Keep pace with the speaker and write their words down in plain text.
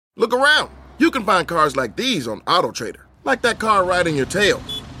Look around. You can find cars like these on AutoTrader, like that car riding your tail.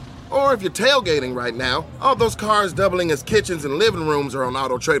 Or if you're tailgating right now, all those cars doubling as kitchens and living rooms are on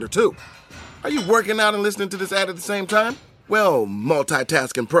AutoTrader too. Are you working out and listening to this ad at the same time? Well,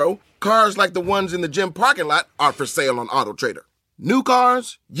 multitasking pro, cars like the ones in the gym parking lot are for sale on AutoTrader. New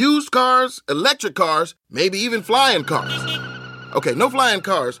cars, used cars, electric cars, maybe even flying cars. Okay, no flying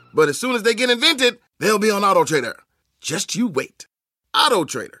cars, but as soon as they get invented, they'll be on AutoTrader. Just you wait.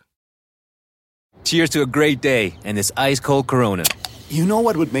 AutoTrader. Cheers to a great day and this ice-cold Corona. You know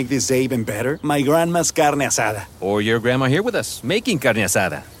what would make this day even better? My grandma's carne asada. Or your grandma here with us, making carne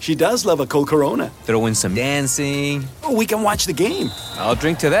asada. She does love a cold Corona. Throw in some dancing. Oh, we can watch the game. I'll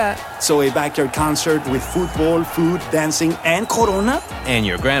drink to that. So a backyard concert with football, food, dancing, and Corona? And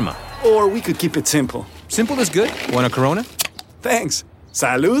your grandma. Or we could keep it simple. Simple is good. Want a Corona? Thanks.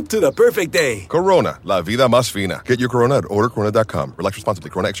 Salud to the perfect day. Corona, la vida más fina. Get your Corona at ordercorona.com. Relax responsibly.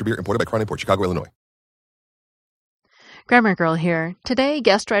 Corona Extra Beer, imported by Crown Imports, Chicago, Illinois. Grammar Girl here. Today,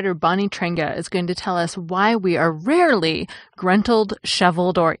 guest writer Bonnie Trenga is going to tell us why we are rarely gruntled,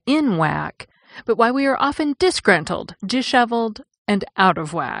 shoveled, or in whack, but why we are often disgruntled, disheveled, and out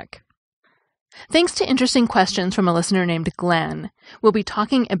of whack. Thanks to interesting questions from a listener named Glenn, we'll be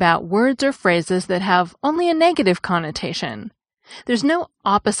talking about words or phrases that have only a negative connotation. There's no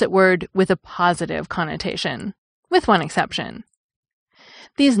opposite word with a positive connotation, with one exception.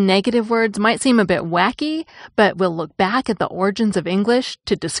 These negative words might seem a bit wacky, but we'll look back at the origins of English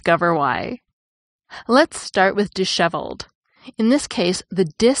to discover why. Let's start with disheveled. In this case, the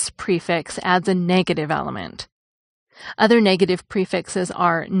dis prefix adds a negative element. Other negative prefixes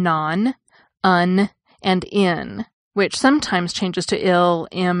are non, un, and in, which sometimes changes to ill,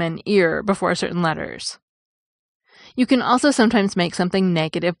 im, and ear before certain letters. You can also sometimes make something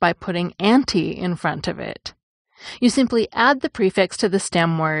negative by putting anti in front of it. You simply add the prefix to the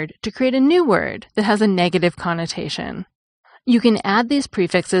stem word to create a new word that has a negative connotation. You can add these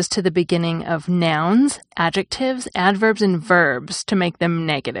prefixes to the beginning of nouns, adjectives, adverbs, and verbs to make them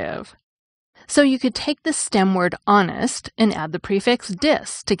negative. So you could take the stem word honest and add the prefix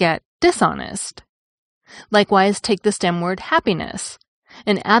dis to get dishonest. Likewise, take the stem word happiness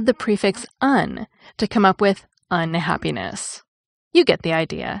and add the prefix un to come up with unhappiness. You get the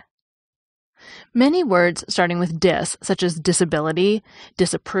idea. Many words starting with dis, such as disability,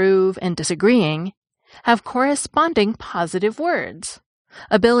 disapprove, and disagreeing, have corresponding positive words.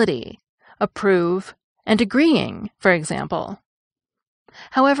 Ability, approve, and agreeing, for example.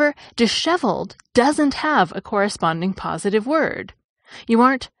 However, disheveled doesn't have a corresponding positive word. You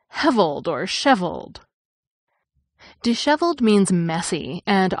aren't heveled or sheveled. Disheveled means messy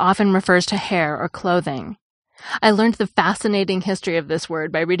and often refers to hair or clothing. I learned the fascinating history of this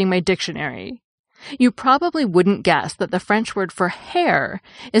word by reading my dictionary. You probably wouldn't guess that the French word for hair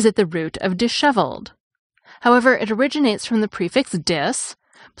is at the root of disheveled. However, it originates from the prefix dis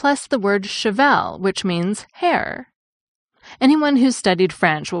plus the word cheval, which means hair. Anyone who's studied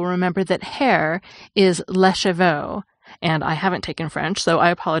French will remember that hair is les cheveux, and I haven't taken French, so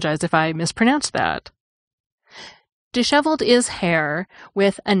I apologize if I mispronounced that. Disheveled is hair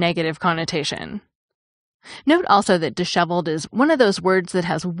with a negative connotation. Note also that disheveled is one of those words that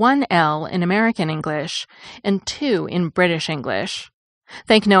has one L in American English and two in British English.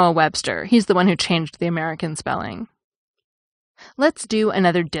 Thank Noah Webster. He's the one who changed the American spelling. Let's do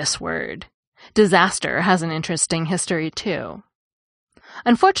another dis word. Disaster has an interesting history too.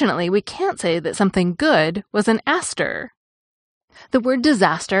 Unfortunately, we can't say that something good was an aster. The word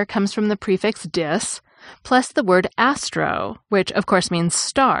disaster comes from the prefix dis plus the word astro, which of course means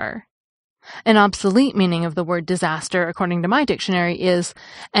star. An obsolete meaning of the word disaster, according to my dictionary, is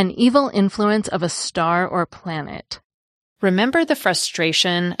an evil influence of a star or planet. Remember the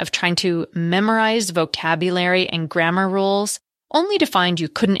frustration of trying to memorize vocabulary and grammar rules, only to find you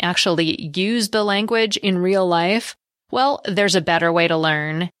couldn't actually use the language in real life? Well, there's a better way to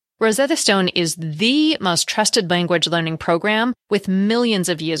learn. Rosetta Stone is the most trusted language learning program with millions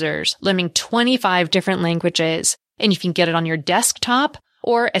of users, learning 25 different languages, and you can get it on your desktop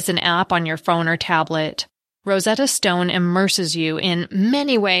or as an app on your phone or tablet. Rosetta Stone immerses you in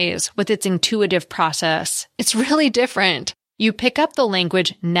many ways with its intuitive process. It's really different. You pick up the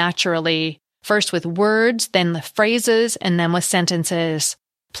language naturally, first with words, then the phrases, and then with sentences.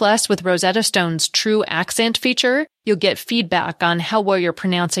 Plus, with Rosetta Stone's True Accent feature, you'll get feedback on how well you're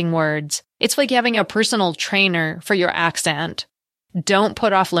pronouncing words. It's like having a personal trainer for your accent. Don't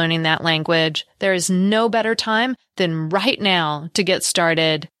put off learning that language. There is no better time than right now to get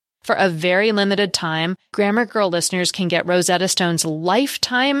started. For a very limited time, Grammar Girl listeners can get Rosetta Stone's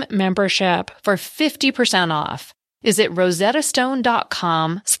lifetime membership for 50% off. is at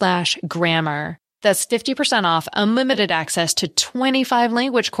rosettastone.com/grammar. That's 50% off unlimited access to 25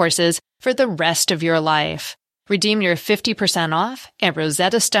 language courses for the rest of your life. Redeem your 50% off at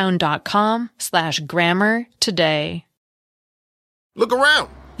rosettastone.com/grammar today. Look around.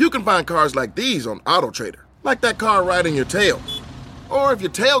 You can find cars like these on AutoTrader, like that car riding your tail. Or if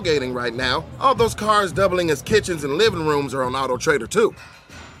you're tailgating right now, all those cars doubling as kitchens and living rooms are on AutoTrader too.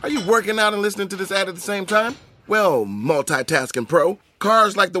 Are you working out and listening to this ad at the same time? Well, multitasking pro,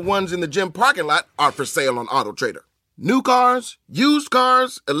 cars like the ones in the gym parking lot are for sale on AutoTrader. New cars, used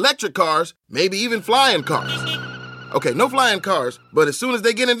cars, electric cars, maybe even flying cars. Okay, no flying cars, but as soon as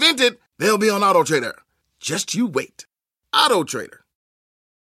they get invented, they'll be on AutoTrader. Just you wait. AutoTrader.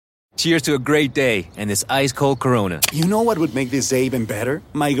 Cheers to a great day and this ice-cold Corona. You know what would make this day even better?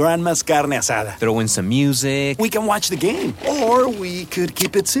 My grandma's carne asada. Throw in some music. We can watch the game. Or we could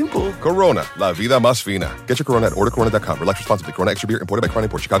keep it simple. Corona, la vida más fina. Get your Corona at ordercorona.com. Relax responsibly. Corona Extra Beer, imported by Crown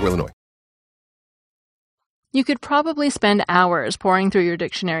Imports, Chicago, Illinois. You could probably spend hours poring through your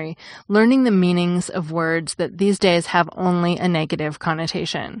dictionary, learning the meanings of words that these days have only a negative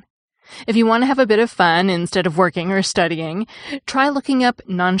connotation. If you want to have a bit of fun instead of working or studying, try looking up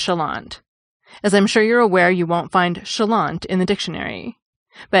nonchalant. As I'm sure you're aware, you won't find chalant in the dictionary.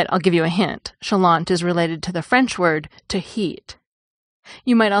 But I'll give you a hint. Chalant is related to the French word to heat.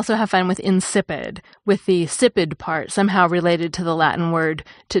 You might also have fun with insipid, with the sipid part somehow related to the Latin word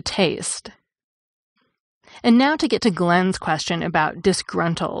to taste. And now to get to Glenn's question about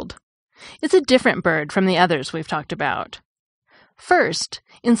disgruntled. It's a different bird from the others we've talked about. First,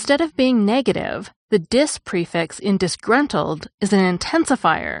 instead of being negative, the dis prefix in disgruntled is an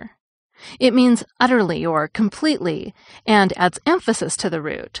intensifier. It means utterly or completely, and adds emphasis to the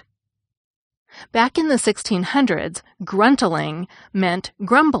root. Back in the 1600s, gruntling meant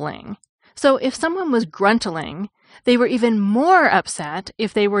grumbling. So if someone was gruntling, they were even more upset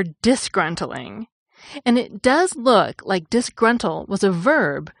if they were disgruntling. And it does look like disgruntle was a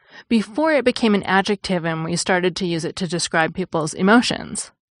verb before it became an adjective and we started to use it to describe people's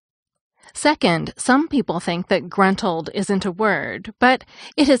emotions. Second, some people think that gruntled isn't a word, but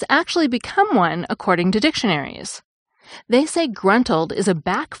it has actually become one according to dictionaries. They say gruntled is a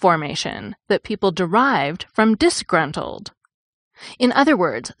back formation that people derived from disgruntled. In other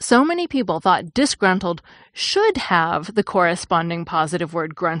words, so many people thought disgruntled should have the corresponding positive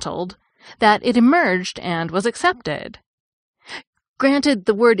word gruntled that it emerged and was accepted. Granted,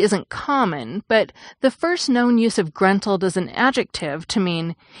 the word isn't common, but the first known use of gruntled as an adjective to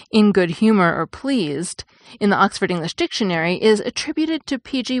mean in good humor or pleased in the Oxford English Dictionary is attributed to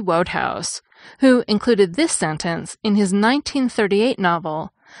P.G. Wodehouse, who included this sentence in his 1938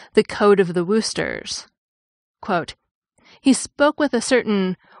 novel, The Code of the Woosters. Quote, "He spoke with a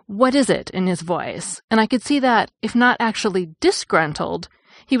certain 'what is it' in his voice, and I could see that, if not actually disgruntled,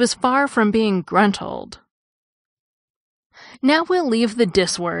 he was far from being gruntled." Now we'll leave the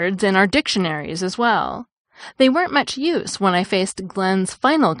dis words in our dictionaries as well. They weren't much use when I faced Glenn's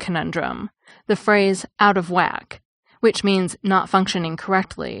final conundrum, the phrase out of whack, which means not functioning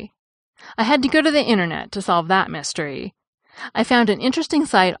correctly. I had to go to the internet to solve that mystery. I found an interesting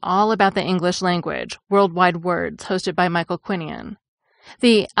site all about the English language, Worldwide Words, hosted by Michael Quinion.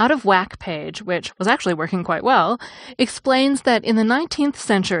 The Out of Whack page, which was actually working quite well, explains that in the 19th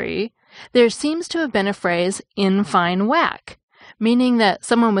century, there seems to have been a phrase in fine whack, meaning that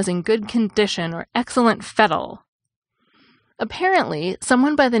someone was in good condition or excellent fettle. Apparently,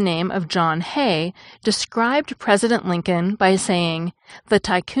 someone by the name of John Hay described President Lincoln by saying, "The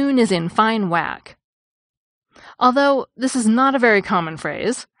tycoon is in fine whack." Although this is not a very common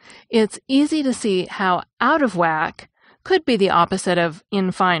phrase, it's easy to see how out of whack could be the opposite of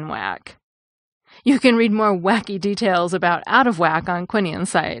in fine whack. You can read more wacky details about out of whack on Quinion's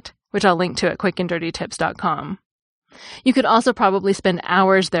site, which I'll link to at quickanddirtytips.com. You could also probably spend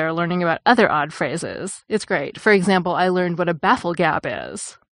hours there learning about other odd phrases. It's great. For example, I learned what a baffle gap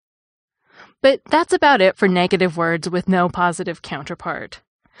is. But that's about it for negative words with no positive counterpart.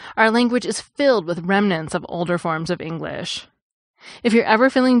 Our language is filled with remnants of older forms of English. If you're ever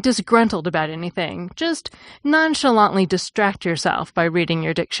feeling disgruntled about anything, just nonchalantly distract yourself by reading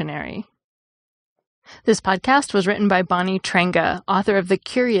your dictionary. This podcast was written by Bonnie Trenga, author of The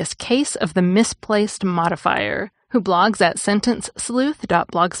Curious Case of the Misplaced Modifier, who blogs at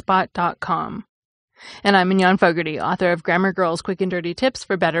sentencesleuth.blogspot.com. And I'm Mignon Fogarty, author of Grammar Girl's Quick and Dirty Tips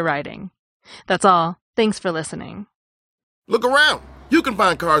for Better Writing. That's all. Thanks for listening. Look around. You can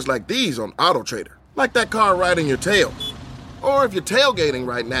find cars like these on AutoTrader, like that car riding your tail. Or if you're tailgating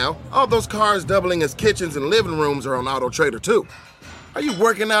right now, all those cars doubling as kitchens and living rooms are on AutoTrader too. Are you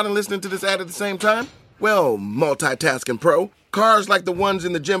working out and listening to this ad at the same time? Well, multitasking pro, cars like the ones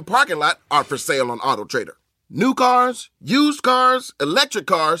in the gym parking lot are for sale on AutoTrader. New cars, used cars, electric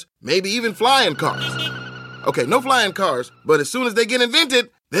cars, maybe even flying cars. Okay, no flying cars, but as soon as they get invented,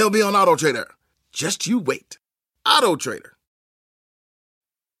 they'll be on AutoTrader. Just you wait. AutoTrader.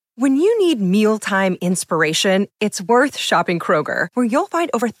 When you need mealtime inspiration, it's worth shopping Kroger, where you'll find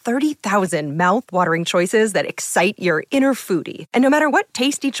over 30,000 mouth-watering choices that excite your inner foodie. And no matter what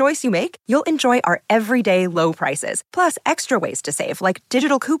tasty choice you make, you'll enjoy our everyday low prices, plus extra ways to save, like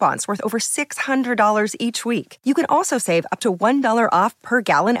digital coupons worth over $600 each week. You can also save up to $1 off per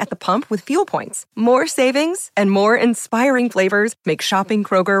gallon at the pump with fuel points. More savings and more inspiring flavors make shopping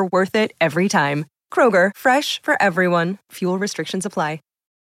Kroger worth it every time. Kroger, fresh for everyone. Fuel restrictions apply.